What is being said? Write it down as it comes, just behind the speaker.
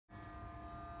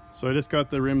So I just got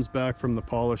the rims back from the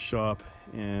polish shop,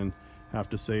 and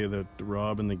have to say that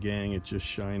Rob and the gang at Just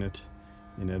Shine It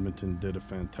in Edmonton did a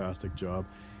fantastic job.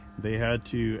 They had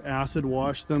to acid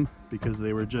wash them because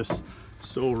they were just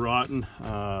so rotten.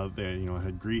 They, you know,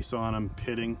 had grease on them,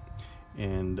 pitting,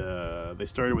 and they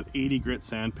started with 80 grit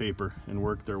sandpaper and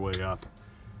worked their way up.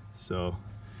 So,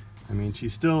 I mean,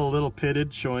 she's still a little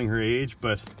pitted, showing her age,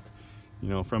 but you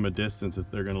know, from a distance,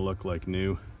 they're gonna look like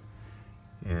new.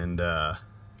 And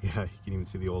yeah, you can even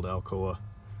see the old Alcoa.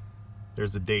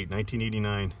 There's the date,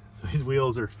 1989. So these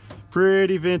wheels are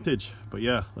pretty vintage, but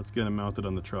yeah, let's get them mounted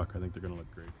on the truck. I think they're gonna look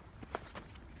great.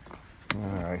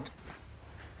 All right,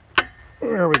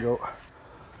 there we go.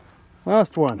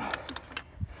 Last one.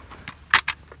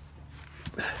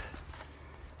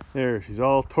 There, she's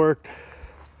all torqued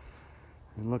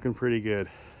and looking pretty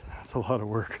good. That's a lot of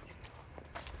work.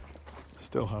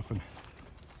 Still huffing.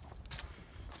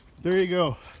 There you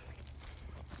go.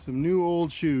 Some new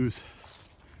old shoes.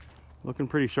 Looking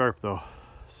pretty sharp though.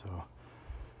 So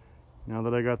now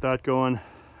that I got that going,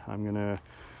 I'm gonna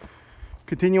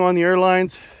continue on the air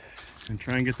lines and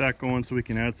try and get that going so we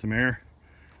can add some air.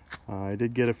 I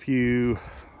did get a few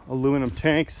aluminum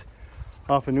tanks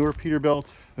off a newer Peterbilt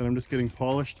that I'm just getting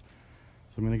polished.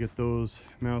 So I'm gonna get those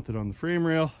mounted on the frame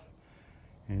rail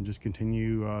and just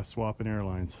continue swapping air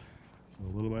lines. So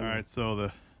a little bit. All right,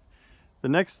 so the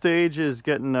next stage is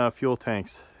getting fuel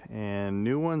tanks, and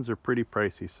new ones are pretty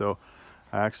pricey. So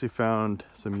I actually found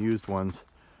some used ones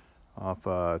off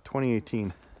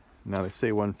 2018. Now they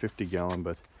say 150 gallon,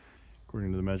 but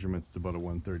according to the measurements, it's about a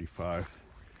 135.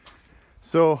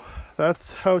 So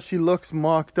that's how she looks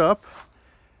mocked up.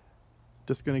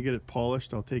 Just gonna get it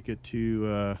polished. I'll take it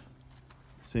to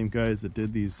same guys that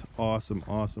did these awesome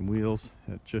wheels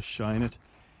at Just Shine It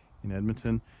in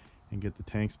Edmonton, and get the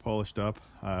tanks polished up.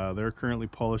 They're currently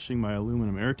polishing my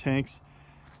aluminum air tanks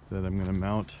that I'm gonna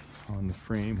mount on the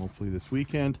frame hopefully this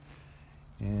weekend.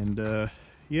 And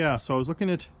yeah, so I was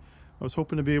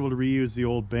hoping to be able to reuse the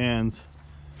old bands,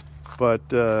 but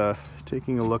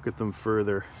taking a look at them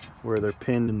further, where they're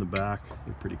pinned in the back,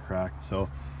 they're pretty cracked. So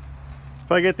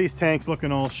if I get these tanks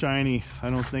looking all shiny, I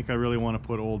don't think I really want to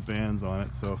put old bands on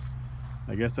it. So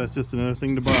I guess that's just another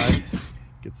thing to buy.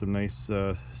 Get some nice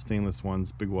stainless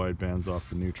ones, big wide bands off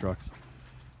the new trucks,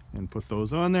 and put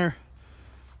those on there.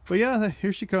 But yeah,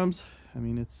 here she comes. I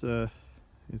mean, it's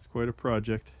quite a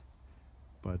project,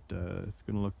 but it's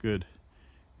gonna look good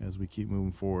as we keep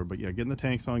moving forward. But yeah, getting the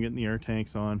tanks on, getting the air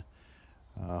tanks on,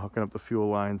 hooking up the fuel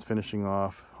lines, finishing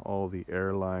off all the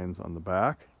air lines on the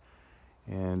back,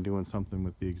 and doing something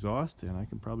with the exhaust, and I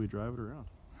can probably drive it around.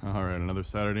 All right, another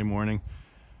Saturday morning.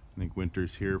 I think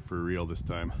winter's here for real this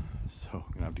time, so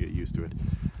I'm gonna have to get used to it.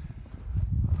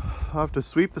 I'll have to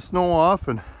sweep the snow off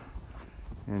and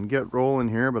get rolling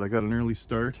here, but I got an early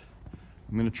start.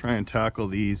 I'm gonna try and tackle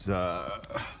these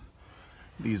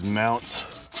mounts,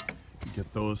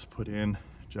 get those put in,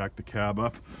 jack the cab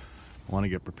up. I want to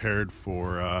get prepared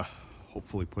for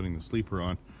hopefully putting the sleeper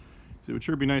on. It would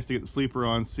sure be nice to get the sleeper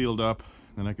on, sealed up,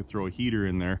 then I could throw a heater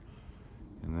in there,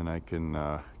 and then I can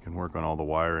work on all the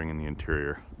wiring in the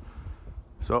interior.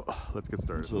 So let's get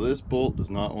started. So this bolt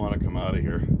does not want to come out of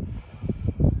here.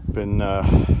 Been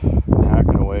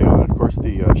hacking away on it. Of course,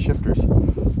 the shifter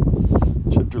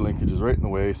linkage is right in the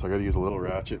way, so I got to use a little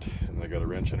ratchet, and I got a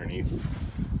wrench underneath.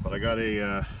 But I got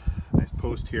a nice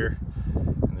post here,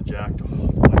 and the jack to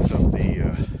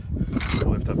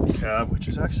lift up the cab, which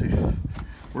is actually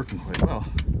working quite well.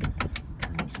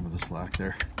 Turn up some of the slack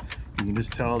there. You can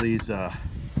just tell these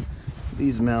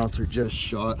mounts are just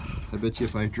shot. I bet you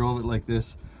if I drove it like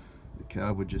this, the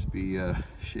cab would just be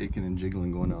shaking and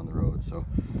jiggling going down the road. So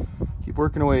keep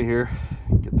working away here,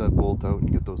 get that bolt out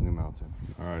and get those new mounts in.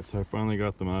 All right, so I finally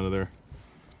got them out of there.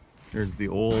 Here's the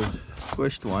old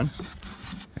squished one,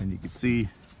 and you can see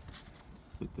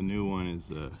that the new one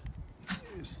is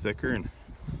thicker and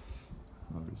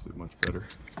obviously much better.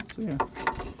 So yeah,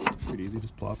 pretty easy,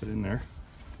 just plop it in there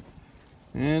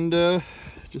and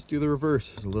just do the reverse.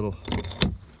 There's a little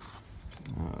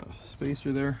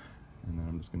spacer there, and then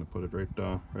I'm just going to put it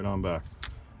right on back.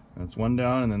 That's one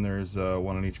down, and then there's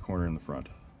one on each corner in the front.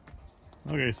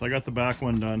 Okay, so I got the back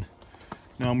one done.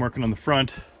 Now I'm working on the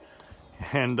front,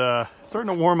 and starting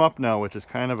to warm up now, which is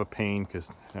kind of a pain because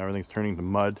everything's turning to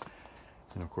mud,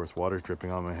 and of course water's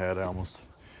dripping on my head. I almost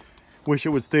wish it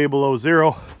would stay below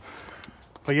zero.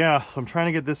 But yeah, so I'm trying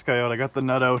to get this guy out. I got the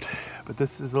nut out, but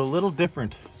this is a little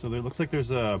different. So there looks like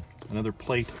there's another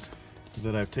plate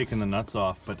that I've taken the nuts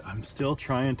off, but I'm still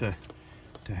trying to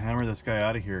hammer this guy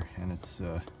out of here, and it's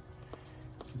giving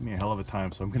me a hell of a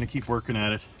time. So I'm gonna keep working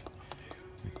at it.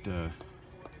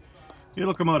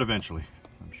 It'll come out eventually,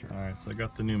 I'm All right, so I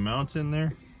got the new mounts in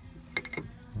there.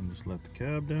 And just let the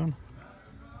cab down.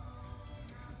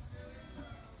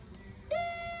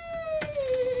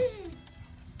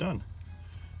 Done.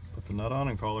 Put the nut on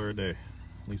and call her a day,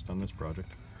 at least on this project.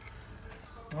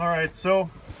 All right, so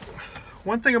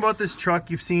one thing about this truck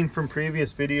you've seen from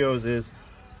previous videos is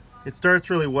it starts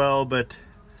really well, but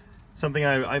something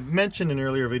I've mentioned in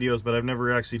earlier videos, but I've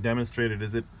never actually demonstrated,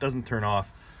 is it doesn't turn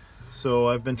off. So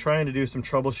I've been trying to do some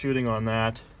troubleshooting on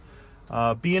that.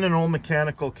 Being an old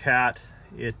mechanical cat,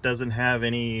 it doesn't have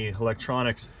any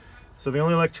electronics. So the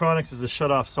only electronics is the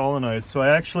shut-off solenoid. So I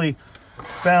actually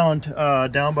found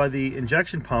down by the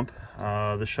injection pump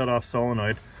the shut-off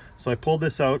solenoid. So I pulled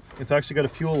this out. It's actually got a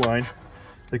fuel line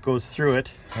that goes through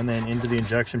it and then into the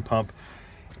injection pump.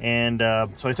 And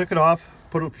so I took it off,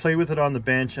 play with it on the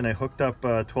bench, and I hooked up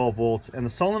 12 volts. And the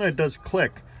solenoid does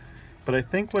click, but I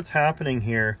think what's happening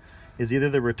here is either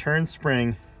the return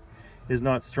spring is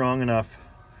not strong enough,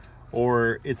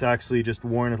 or it's actually just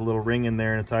worn a little ring in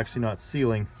there and it's actually not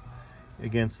sealing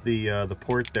against the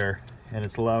port there, and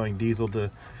it's allowing diesel to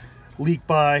leak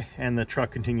by and the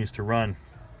truck continues to run.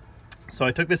 So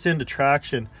I took this into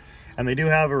Traction, and they do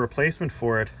have a replacement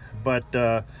for it,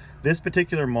 but this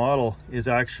particular model is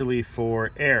actually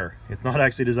for air. It's not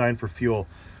actually designed for fuel.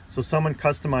 So someone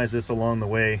customized this along the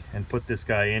way and put this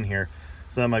guy in here.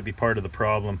 So that might be part of the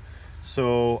problem.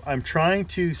 So I'm trying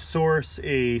to source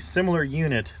a similar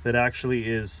unit that actually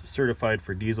is certified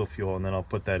for diesel fuel, and then I'll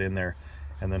put that in there.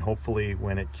 And then hopefully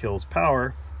when it kills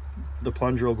power, the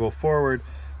plunger will go forward,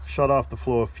 shut off the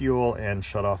flow of fuel, and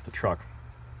shut off the truck.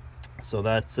 So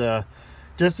that's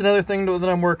just another thing that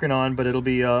I'm working on, but it'll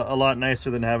be a lot nicer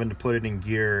than having to put it in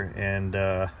gear and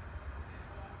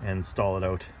stall it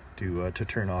out to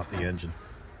turn off the engine.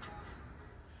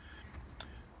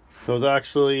 So I was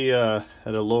actually at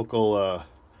a local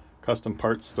custom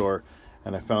parts store,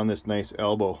 and I found this nice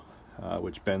elbow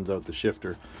which bends out the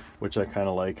shifter, which I kind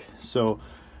of like. So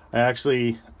I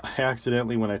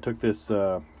accidentally, when I took this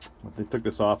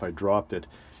off, I dropped it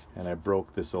and I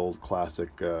broke this old classic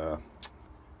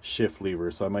shift lever.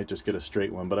 So I might just get a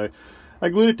straight one, but I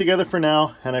glued it together for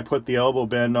now, and I put the elbow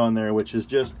bend on there, which is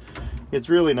just, it's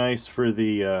really nice for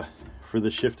the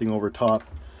shifting over top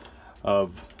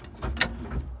of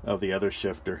the other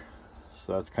shifter.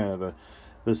 So that's kind of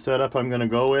the setup I'm going to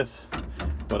go with,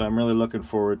 but I'm really looking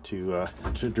forward to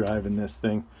driving this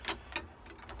thing.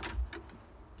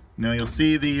 Now you'll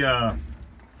see I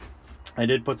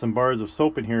did put some bars of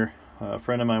soap in here. A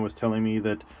friend of mine was telling me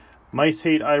that mice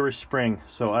hate Irish Spring,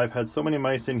 so I've had so many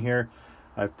mice in here,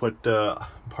 I've put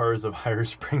bars of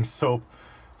Irish Spring soap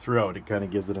throughout. It kind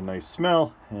of gives it a nice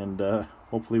smell, and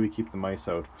hopefully we keep the mice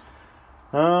out.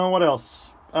 What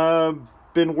else?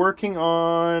 Been working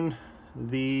on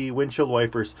the windshield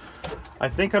wipers. I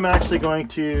think I'm actually going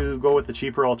to go with the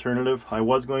cheaper alternative. I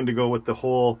was going to go with the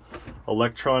whole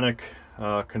electronic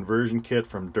conversion kit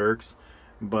from Dirks,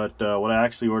 but what I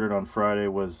actually ordered on Friday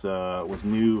was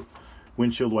new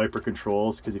windshield wiper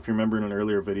controls, because if you remember in an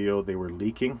earlier video, they were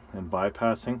leaking and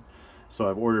bypassing. So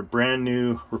I've ordered brand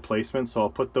new replacements, so I'll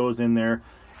put those in there,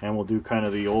 and we'll do kind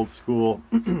of the old school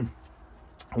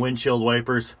windshield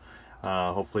wipers.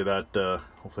 Hopefully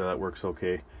that works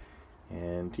okay.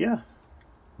 And yeah,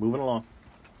 moving along.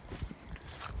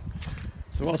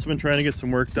 So I've also been trying to get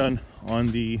some work done on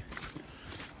the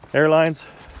airlines.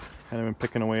 Kind of been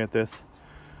picking away at this.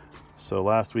 So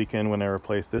last weekend when I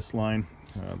replaced this line,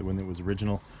 the one that was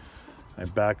original, I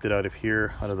backed it out of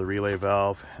here, out of the relay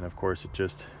valve, and of course it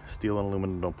just, steel and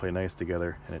aluminum don't play nice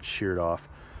together, and it sheared off.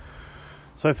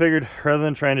 So I figured, rather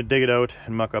than trying to dig it out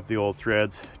and muck up the old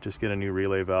threads, just get a new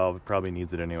relay valve. It probably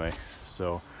needs it anyway.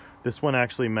 So this one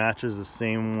actually matches the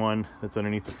same one that's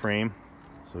underneath the frame.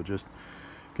 So just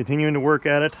continuing to work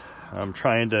at it. I'm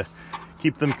trying to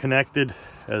keep them connected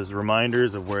as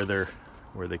reminders of where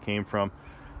they came from,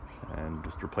 and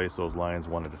just replace those lines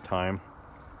one at a time.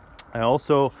 I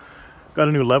also got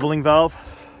a new leveling valve,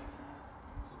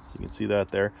 so you can see that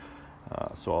there.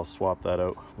 So I'll swap that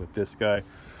out with this guy.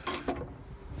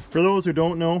 For those who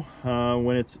don't know,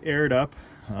 when it's aired up,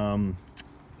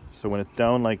 so when it's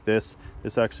down like this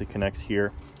actually connects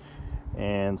here,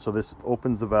 and so this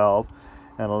opens the valve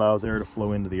and allows air to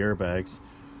flow into the airbags.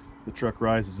 The truck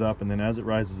rises up, and then as it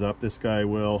rises up, this guy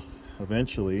will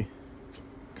eventually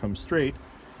come straight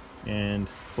and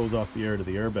close off the air to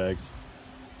the airbags.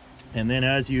 And then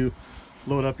as you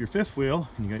load up your fifth wheel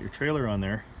and you got your trailer on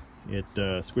there, it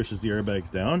squishes the airbags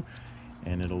down,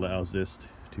 and it allows this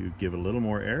to give it a little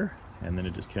more air, and then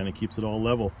it just kind of keeps it all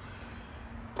level.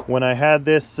 When I had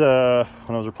this, when I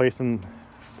was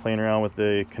playing around with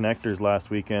the connectors last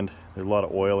weekend, there's a lot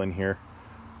of oil in here.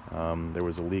 There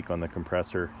was a leak on the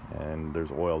compressor and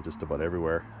there's oil just about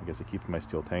everywhere. I guess it keeps my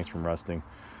steel tanks from rusting,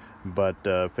 but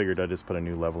figured I'd just put a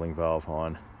new leveling valve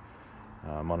on.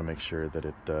 I want to make sure that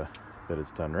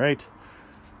it's done right.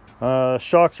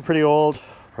 Shocks are pretty old,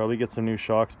 probably get some new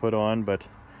shocks put on, but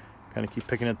kind of keep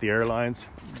picking at the air lines.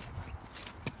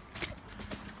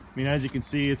 I mean, as you can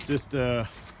see, it's just a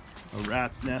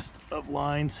rat's nest of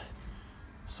lines.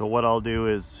 So what I'll do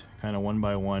is kind of one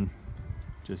by one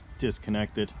just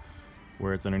disconnect it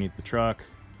where it's underneath the truck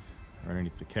or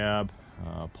underneath the cab,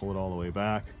 pull it all the way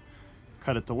back,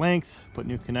 cut it to length, put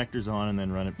new connectors on, and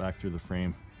then run it back through the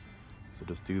frame. So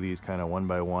just do these kind of one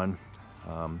by one.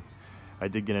 I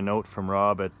did get a note from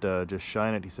Rob at Just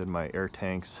Shine It. He said my air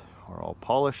tanks are all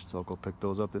polished, so I'll go pick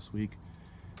those up this week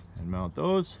and mount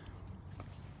those.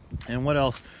 And what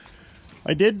else?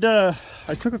 I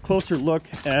took a closer look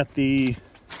at the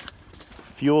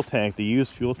fuel tank, the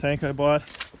used fuel tank I bought,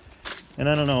 and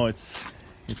I don't know, it's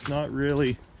not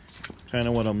really kind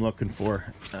of what I'm looking for.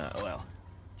 Well,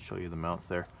 show you the mounts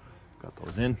there. Got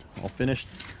those in, all finished.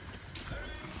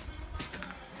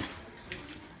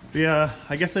 But yeah,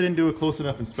 I guess I didn't do a close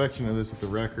enough inspection of this at the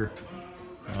wrecker.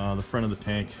 The front of the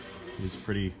tank is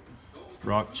pretty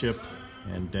rock chipped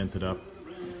and dented up.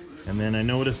 And then I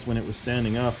noticed when it was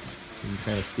standing up, you can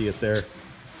kind of see it there,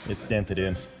 it's dented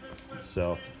in.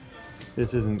 So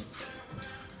this isn't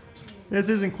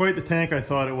quite the tank I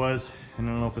thought it was, and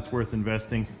I don't know if it's worth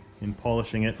investing in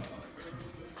polishing it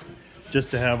just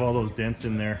to have all those dents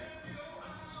in there.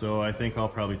 So I think I'll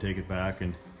probably take it back,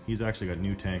 and he's actually got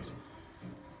new tanks,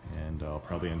 and I'll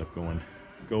probably end up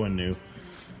going new.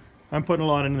 I'm putting a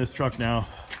lot into this truck now.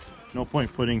 No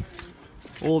point putting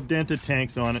old dented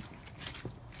tanks on it.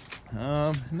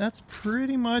 And that's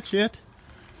pretty much it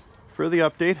for the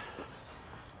update.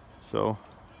 So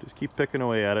just keep picking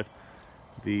away at it.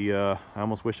 I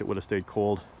almost wish it would have stayed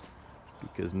cold,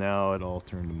 because now it all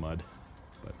turned to mud.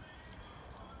 But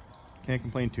can't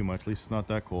complain too much, at least it's not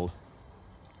that cold.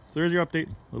 So there's your update,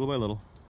 little by little.